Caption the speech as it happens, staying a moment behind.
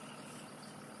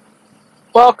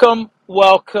Welcome,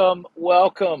 welcome,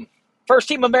 welcome. First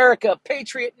Team America,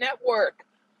 Patriot Network.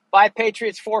 By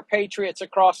Patriots, for Patriots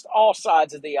across all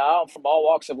sides of the aisle from all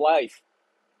walks of life.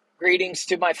 Greetings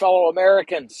to my fellow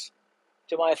Americans,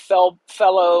 to my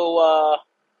fellow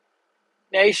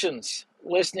nations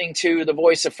listening to the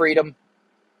voice of freedom,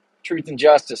 truth, and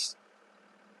justice.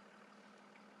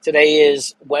 Today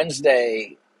is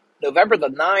Wednesday, November the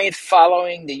 9th,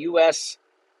 following the U.S.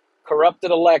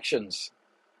 corrupted elections.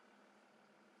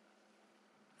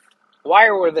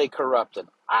 Why were they corrupted?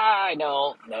 I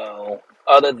don't know,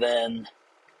 other than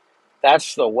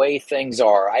that's the way things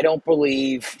are. I don't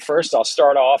believe, first I'll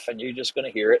start off and you're just going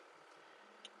to hear it.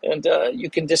 And you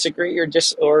can disagree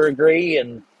or agree,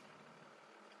 and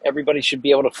everybody should be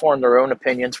able to form their own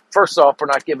opinions. First off, we're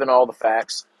not given all the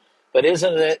facts. But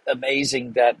isn't it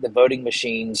amazing that the voting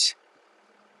machines,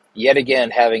 yet again,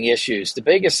 having issues? The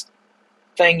biggest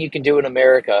thing you can do in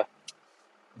America,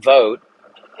 vote,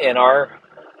 in our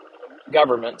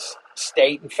governments,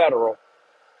 state and federal,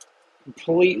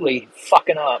 completely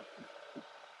fucking up.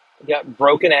 We got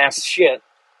broken ass shit.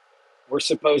 We're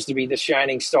supposed to be the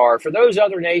shining star. For those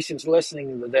other nations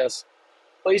listening to this,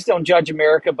 please don't judge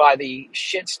America by the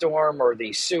shitstorm or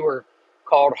the sewer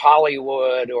called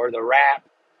Hollywood or the rap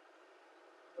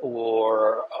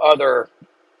or other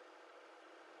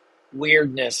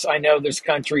weirdness. I know this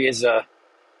country is a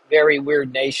very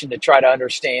weird nation to try to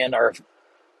understand our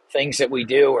things that we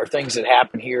do or things that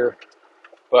happen here.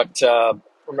 But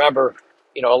remember,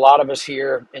 a lot of us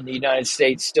here in the United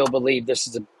States still believe this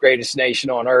is the greatest nation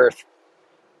on earth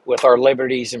with our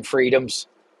liberties and freedoms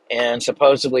and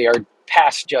supposedly our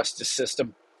past justice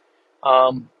system.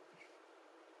 I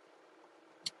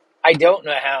don't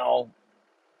know how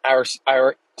our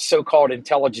so-called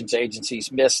intelligence agencies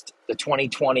missed the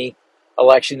 2020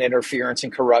 election interference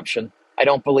and corruption. I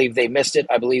don't believe they missed it.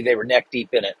 I believe they were neck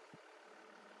deep in it.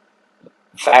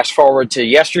 Fast forward to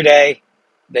yesterday,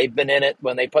 they've been in it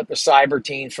when they put the cyber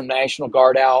teams from National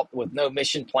Guard out with no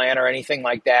mission plan or anything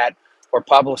like that, or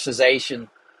publicization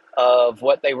of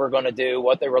what they were going to do,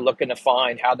 what they were looking to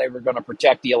find, how they were going to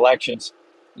protect the elections.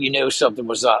 You knew something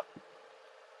was up.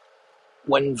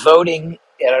 When voting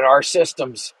in our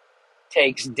systems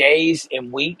takes days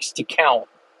and weeks to count,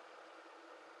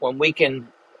 when we can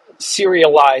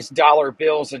serialize dollar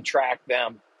bills and track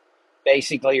them,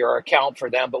 basically, or account for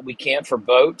them, but we can't for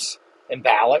votes and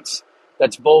ballots,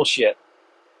 that's bullshit.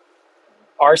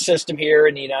 Our system here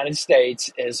in the United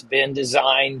States has been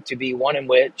designed to be one in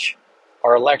which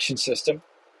our election system,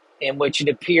 in which it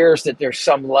appears that there's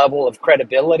some level of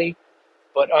credibility,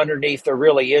 but underneath there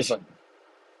really isn't.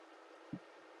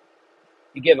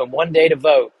 You give them one day to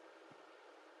vote,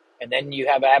 and then you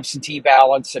have absentee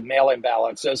ballots and mail-in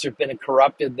ballots. Those have been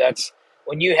corrupted. That's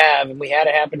when you have, and we had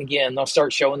it happen again, they'll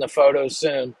start showing the photos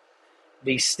soon,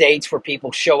 these states where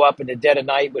people show up in the dead of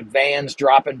night with vans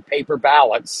dropping paper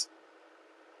ballots,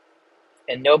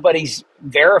 and nobody's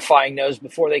verifying those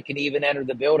before they can even enter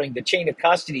the building. The chain of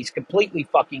custody is completely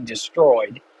fucking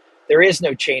destroyed. There is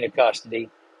no chain of custody.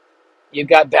 You've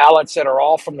got ballots that are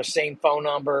all from the same phone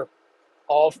number,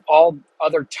 all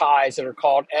other ties that are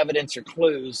called evidence or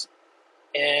clues,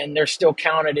 and they're still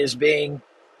counted as being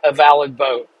a valid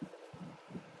vote.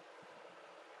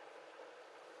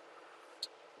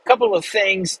 A couple of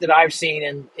things that I've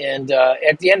seen, and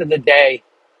at the end of the day,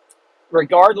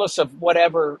 regardless of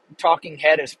whatever talking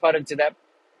head is put into that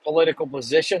political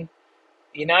position,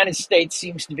 the United States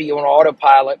seems to be on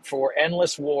autopilot for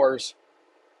endless wars,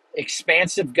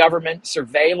 expansive government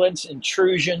surveillance,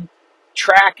 intrusion,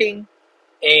 tracking,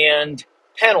 and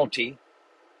penalty,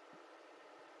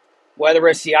 whether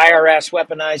it's the IRS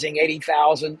weaponizing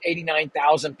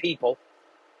 89,000 people,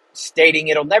 stating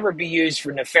it'll never be used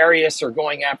for nefarious or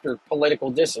going after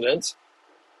political dissidents,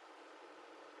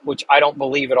 which I don't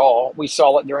believe at all. We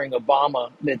saw it during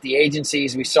Obama, that the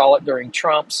agencies, we saw it during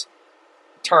Trump's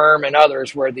term and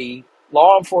others, where the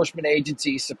law enforcement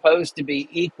agencies supposed to be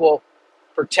equal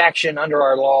protection under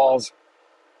our laws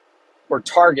were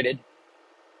targeted.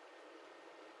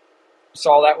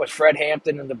 Saw that with Fred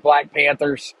Hampton and the Black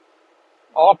Panthers,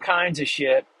 all kinds of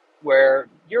shit where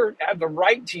you have the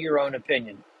right to your own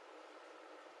opinion.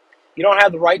 You don't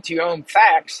have the right to your own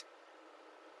facts,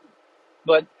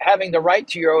 but having the right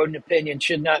to your own opinion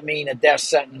should not mean a death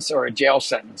sentence or a jail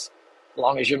sentence, as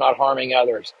long as you're not harming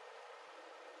others.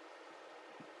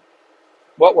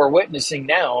 What we're witnessing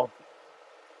now,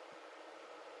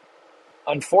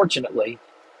 unfortunately,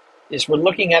 is we're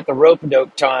looking at the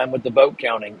rope-a-dope time with the vote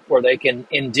counting, where they can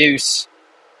induce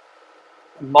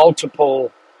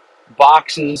multiple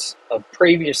boxes of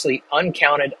previously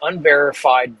uncounted,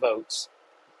 unverified votes.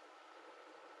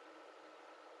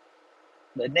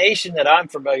 The nation that I'm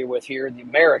familiar with here, the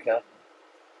America,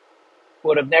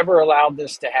 would have never allowed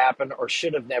this to happen or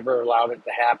should have never allowed it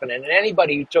to happen. And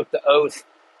anybody who took the oath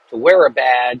to wear a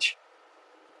badge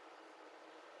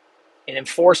and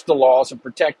enforce the laws and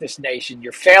protect this nation,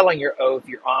 you're failing your oath,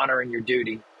 your honor, and your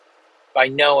duty by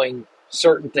knowing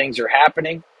certain things are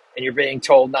happening and you're being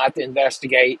told not to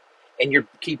investigate and you're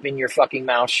keeping your fucking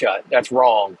mouth shut. That's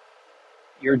wrong.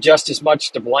 You're just as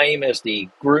much to blame as the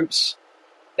groups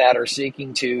that are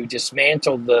seeking to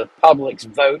dismantle the public's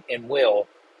vote and will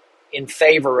in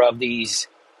favor of these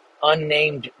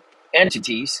unnamed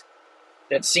entities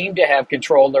that seem to have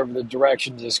control over the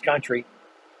direction of this country,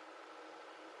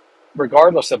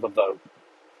 regardless of a vote.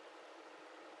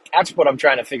 That's what I'm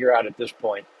trying to figure out at this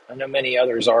point. I know many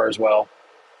others are as well.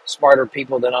 Smarter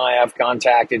people than I have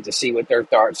contacted to see what their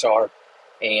thoughts are.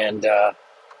 And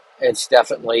it's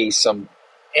definitely some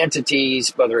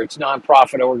entities, whether it's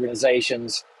nonprofit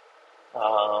organizations.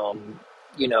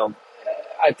 You know,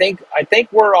 I think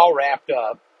we're all wrapped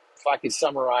up. If I could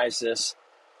summarize this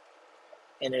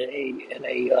in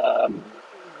a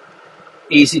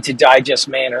easy to digest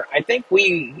manner, I think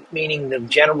we, meaning the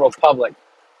general public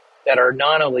that are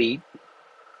non-elite,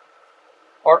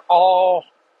 are all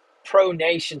pro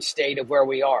nation state of where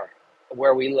we are,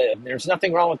 where we live. And there's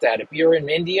nothing wrong with that. If you're in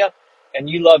India and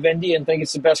you love India and think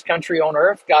it's the best country on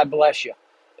earth, God bless you.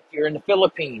 If you're in the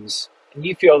Philippines and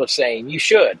you feel the same, you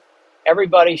should.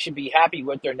 Everybody should be happy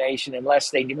with their nation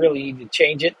unless they really need to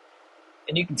change it.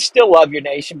 And you can still love your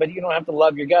nation, but you don't have to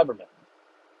love your government.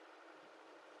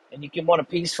 And you can want to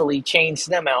peacefully change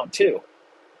them out too.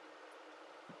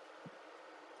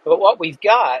 But what we've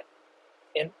got,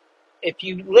 and if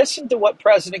you listen to what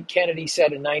President Kennedy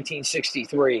said in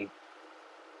 1963,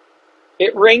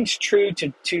 it rings true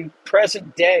to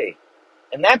present day.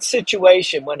 And that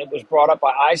situation, when it was brought up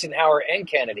by Eisenhower and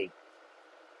Kennedy,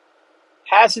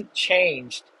 hasn't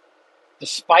changed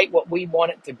despite what we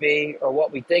want it to be or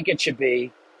what we think it should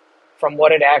be from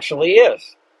what it actually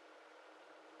is.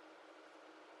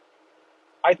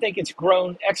 I think it's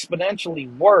grown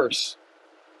exponentially worse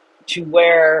to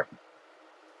where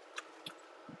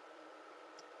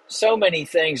so many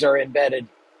things are embedded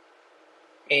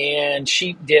and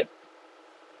sheep dips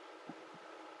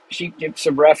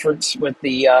a reference with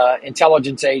the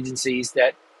intelligence agencies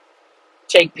that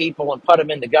take people and put them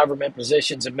into government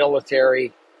positions in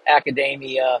military,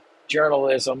 academia,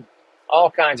 journalism,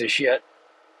 all kinds of shit.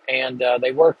 And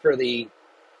they work for the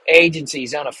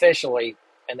agencies unofficially,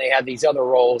 and they have these other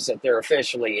roles that they're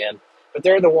officially in. But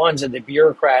they're the ones in the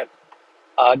bureaucrat,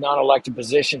 non-elected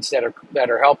positions that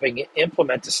are helping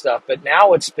implement the stuff. But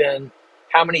now it's been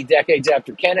how many decades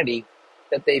after Kennedy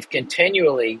that they've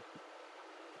continually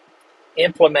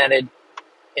implemented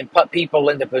and put people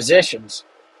into positions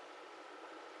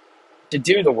to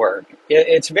do the work.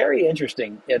 It's very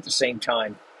interesting at the same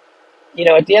time. You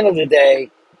know, at the end of the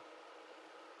day,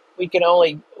 we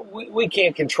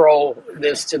can't control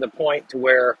this to the point to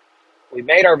where we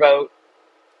made our vote,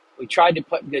 we tried to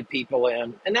put good people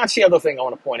in, and that's the other thing I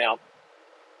want to point out.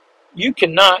 You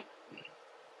cannot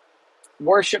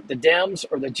worship the Dems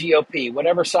or the GOP,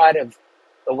 whatever side of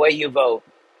the way you vote.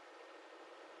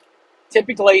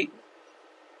 Typically,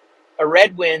 a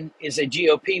red win is a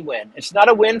GOP win. It's not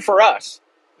a win for us.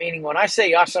 Meaning when I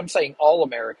say us, I'm saying all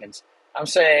Americans. I'm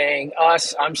saying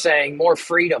us, I'm saying more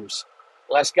freedoms,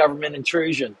 less government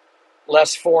intrusion,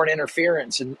 less foreign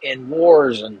interference in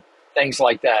wars and things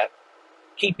like that.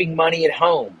 Keeping money at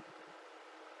home.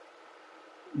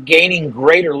 Gaining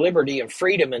greater liberty and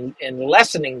freedom and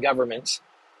lessening government's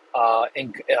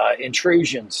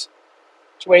intrusions.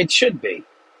 That's the way it should be.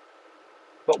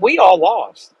 But we all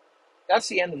lost. That's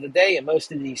the end of the day in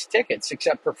most of these tickets,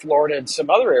 except for Florida and some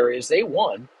other areas. They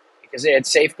won because they had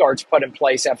safeguards put in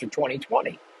place after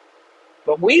 2020.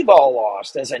 But we've all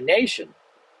lost as a nation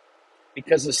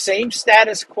because the same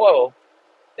status quo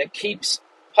that keeps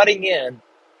putting in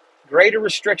greater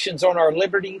restrictions on our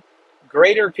liberty,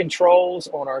 greater controls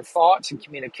on our thoughts and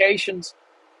communications,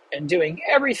 and doing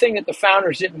everything that the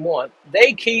founders didn't want,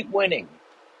 they keep winning.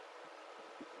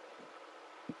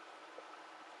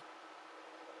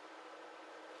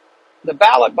 The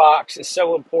ballot box is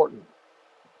so important.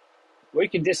 We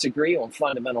can disagree on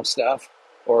fundamental stuff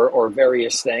or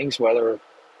various things, whether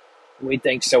we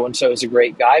think so-and-so is a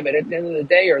great guy, but at the end of the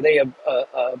day, are they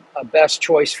a best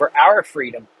choice for our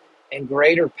freedom and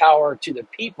greater power to the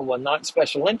people and not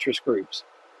special interest groups?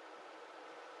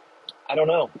 I don't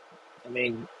know. I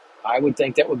mean, I would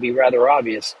think that would be rather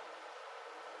obvious.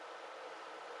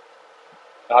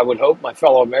 I would hope my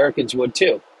fellow Americans would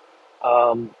too.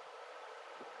 I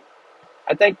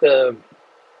think the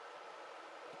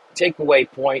takeaway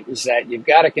point is that you've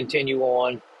got to continue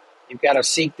on. You've got to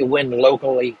seek the win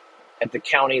locally, at the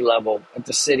county level, at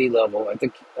the city level, at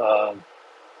the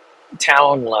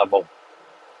town level,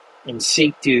 and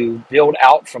seek to build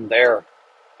out from there.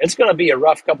 It's going to be a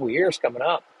rough couple of years coming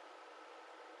up.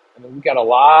 I mean, we've got a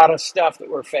lot of stuff that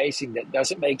we're facing that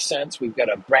doesn't make sense. We've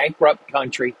got a bankrupt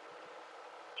country,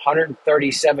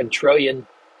 137 trillion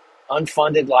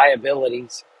unfunded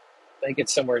liabilities. I think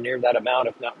it's somewhere near that amount,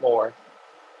 if not more.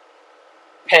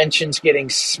 Pensions getting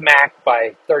smacked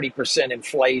by 30%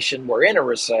 inflation. We're in a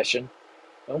recession.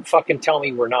 Don't fucking tell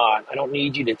me we're not. I don't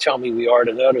need you to tell me we are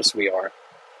to notice we are.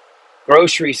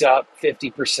 Groceries up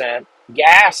 50%.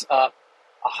 Gas up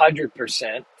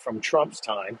 100% from Trump's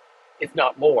time, if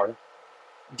not more.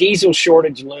 Diesel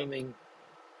shortage looming.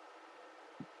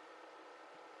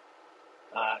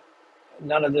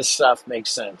 None of this stuff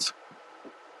makes sense.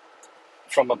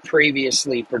 From a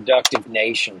previously productive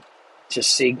nation to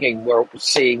seeing where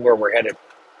we're headed.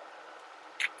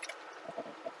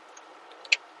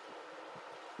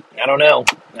 I don't know.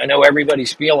 I know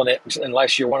everybody's feeling it,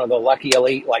 unless you're one of the lucky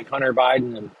elite like Hunter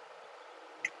Biden and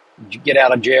you get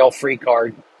out of jail free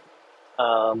card.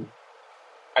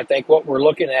 I think what we're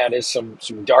looking at is some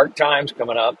dark times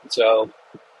coming up. So,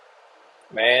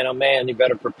 man, oh man, you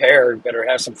better prepare. You better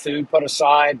have some food put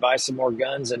aside, buy some more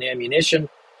guns and ammunition,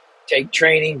 take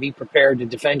training, be prepared to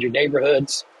defend your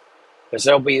neighborhoods, because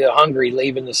they'll be the hungry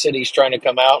leaving the cities trying to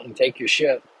come out and take your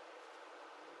shit.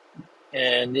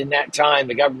 And in that time,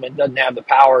 the government doesn't have the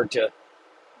power to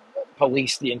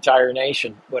police the entire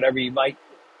nation. Whatever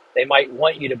they might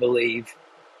want you to believe,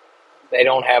 they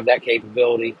don't have that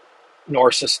capability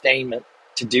nor sustainment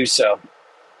to do so.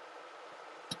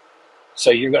 So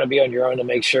you're going to be on your own to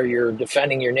make sure you're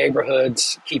defending your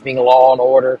neighborhoods, keeping law and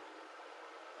order.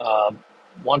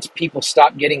 Once people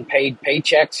stop getting paid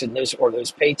paychecks and those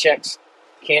paychecks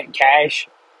can't cash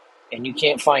and you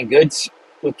can't find goods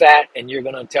with that, and you're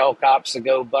going to tell cops to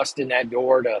go bust in that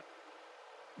door to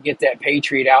get that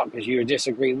patriot out because you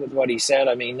disagree with what he said.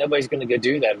 I mean, nobody's going to go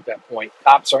do that at that point.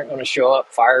 Cops aren't going to show up.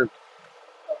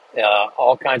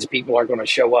 All kinds of people are going to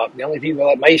show up. The only people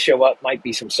that may show up might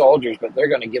be some soldiers, but they're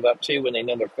going to give up too when they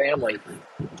know their family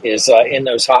is in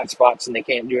those hot spots and they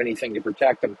can't do anything to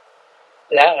protect them.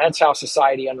 That's how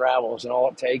society unravels, and all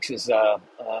it takes is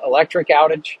electric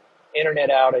outage, internet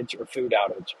outage, or food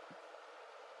outage.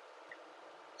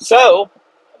 So,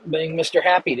 being Mr.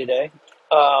 Happy today,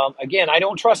 again, I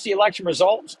don't trust the election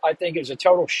results. I think it's a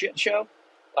total shit show.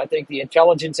 I think the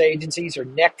intelligence agencies are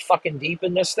neck fucking deep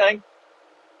in this thing.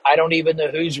 I don't even know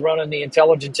who's running the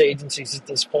intelligence agencies at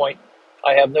this point.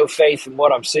 I have no faith in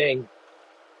what I'm seeing.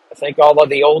 I think all of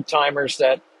the old timers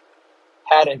that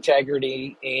had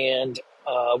integrity and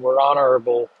were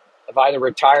honorable have either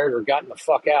retired or gotten the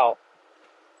fuck out.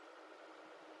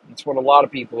 That's what a lot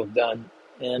of people have done.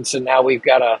 And so now we've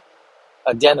got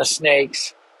a den of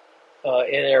snakes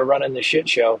in there running the shit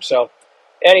show. So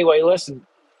anyway, listen,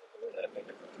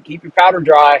 keep your powder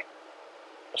dry.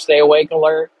 Stay awake,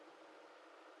 alert.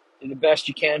 Do the best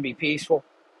you can. Be peaceful.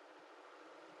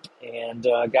 And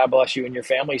God bless you and your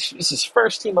families. This is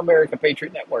First Team America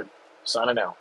Patriot Network, signing out.